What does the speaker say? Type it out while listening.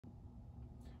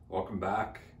Welcome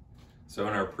back. So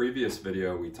in our previous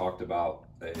video, we talked about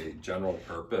a general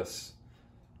purpose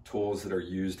tools that are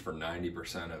used for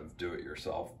 90% of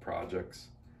do-it-yourself projects.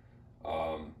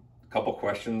 A couple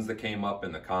questions that came up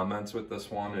in the comments with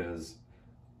this one is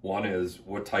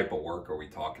what type of work are we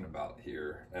talking about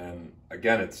here? And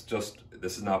again,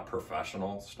 this is not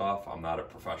professional stuff. I'm not a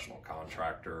professional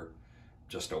contractor,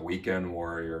 just a weekend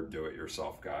warrior,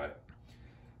 do-it-yourself guy.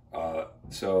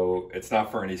 So it's not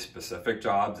for any specific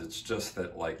jobs. It's just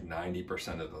that like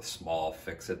 90% of the small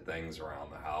fix-it things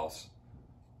around the house,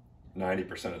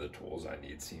 90% of the tools I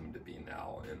need seem to be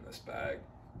now in this bag.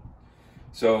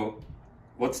 So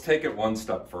let's take it one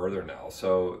step further now.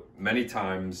 So many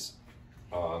times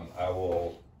I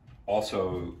will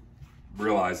also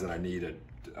realize that I need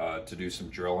to do some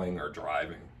drilling or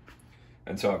driving.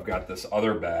 And so I've got this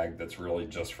other bag that's really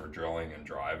just for drilling and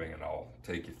driving, and I'll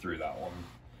take you through that one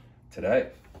today.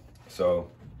 So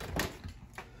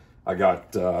I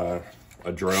got a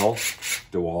drill,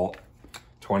 DeWalt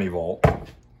 20 volt.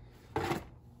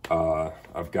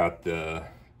 I've got the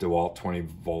DeWalt 20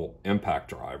 volt impact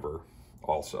driver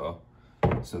also.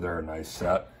 So they're a nice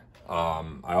set.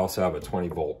 I also have a 20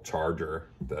 volt charger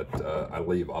that I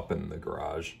leave up in the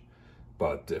garage,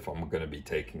 but if I'm going to be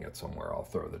taking it somewhere, I'll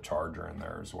throw the charger in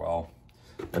there as well.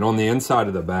 And on the inside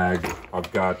of the bag, I've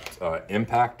got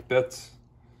impact bits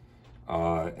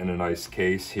in a nice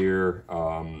case here.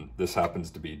 This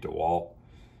happens to be DeWalt.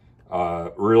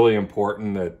 Really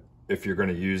important that if you're going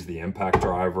to use the impact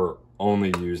driver,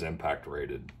 only use impact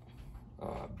rated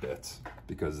bits,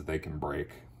 because they can break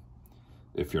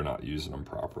if you're not using them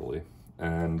properly.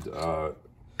 And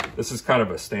this is kind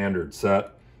of a standard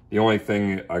set. The only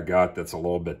thing I got that's a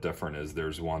little bit different is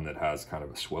there's one that has kind of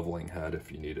a swiveling head if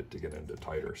you need it to get into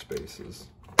tighter spaces.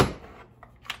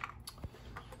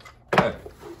 Okay.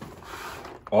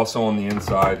 Also on the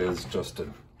inside is just a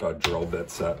drill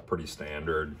bit set, pretty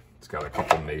standard. It's got a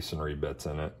couple masonry bits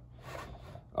in it.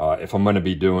 If I'm going to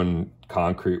be doing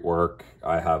concrete work,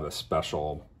 I have a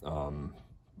special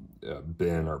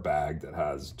bin or bag that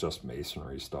has just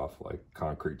masonry stuff like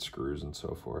concrete screws and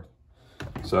so forth.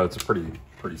 So it's a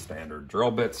pretty standard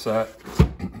drill bit set.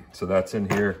 So that's in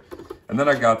here. And then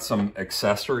I got some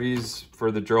accessories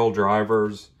for the drill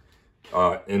drivers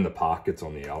in the pockets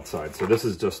on the outside. So this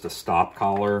is just a stop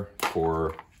collar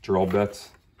for drill bits.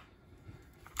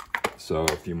 So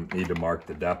if you need to mark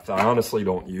the depth, I honestly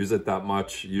don't use it that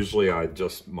much. Usually I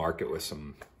just mark it with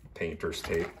some painter's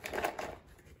tape.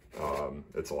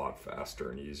 It's a lot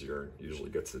faster and easier, usually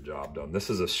gets the job done. This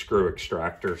is a screw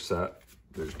extractor set.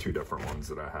 There's two different ones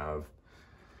that I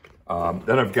have.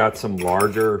 Then I've got some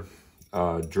larger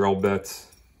drill bits,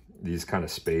 these kind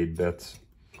of spade bits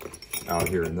out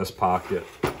here in this pocket.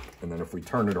 And then if we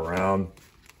turn it around,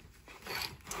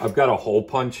 I've got a hole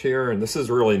punch here, and this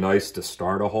is really nice to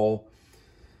start a hole,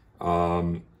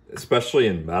 especially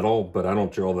in metal, but I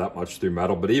don't drill that much through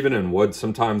metal. But even in wood,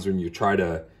 sometimes when you try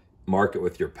to mark it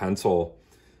with your pencil,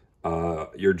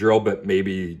 your drill bit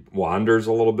maybe wanders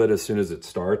a little bit as soon as it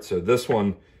starts. So this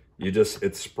one,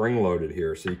 it's spring loaded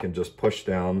here, so you can just push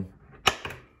down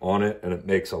on it and it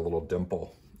makes a little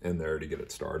dimple in there to get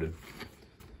it started.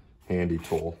 Handy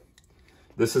tool.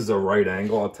 This is a right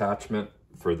angle attachment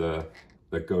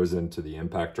that goes into the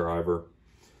impact driver.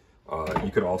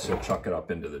 You could also chuck it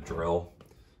up into the drill,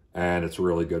 and it's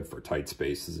really good for tight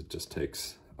spaces. It just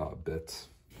takes bits.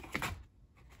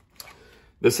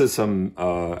 This is some,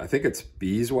 I think it's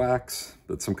beeswax.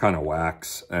 That's some kind of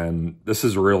wax. And this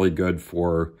is really good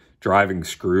for driving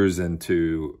screws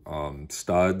into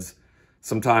studs.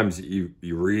 Sometimes you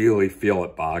really feel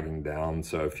it bogging down.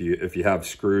 So if you have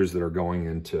screws that are going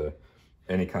into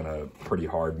any kind of pretty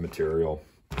hard material,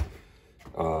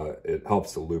 it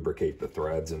helps to lubricate the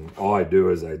threads. And all I do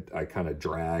is I kind of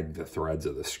drag the threads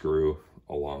of the screw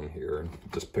along here, and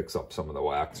it just picks up some of the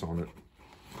wax on it.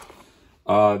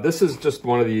 This is just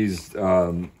one of these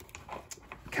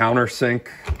countersink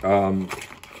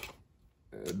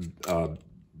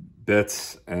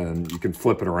bits, and you can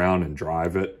flip it around and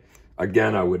drive it.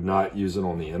 Again, I would not use it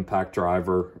on the impact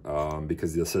driver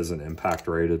because this isn't impact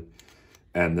rated,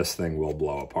 and this thing will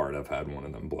blow apart. I've had one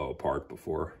of them blow apart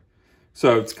before.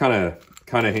 So it's kind of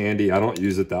handy. I don't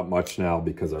use it that much now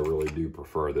because I really do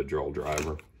prefer the drill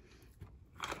driver.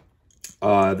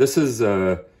 This is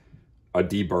a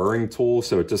deburring tool,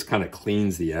 so it just kind of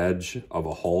cleans the edge of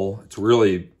a hole. It's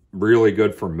really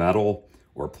good for metal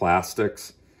or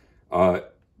plastics.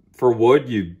 For wood,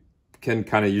 you can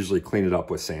kind of usually clean it up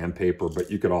with sandpaper,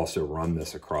 but you could also run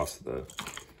this across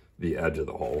the edge of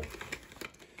the hole.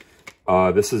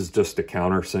 This is just a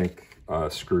countersink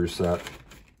screw set.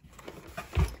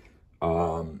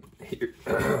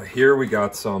 Here we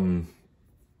got some,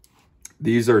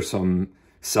 these are some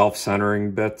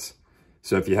self-centering bits.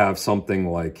 So if you have something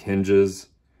like hinges,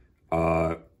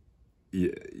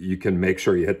 you can make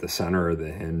sure you hit the center of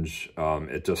the hinge.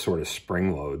 It just sort of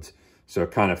spring loads. So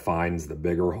it kind of finds the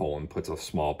bigger hole and puts a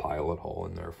small pilot hole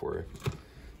in there for you.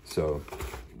 So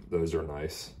those are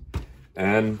nice.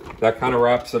 And that kind of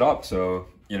wraps it up. So,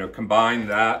 you know, combine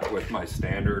that with my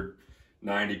standard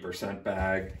 90%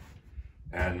 bag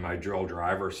and my drill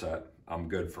driver set, I'm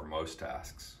good for most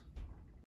tasks.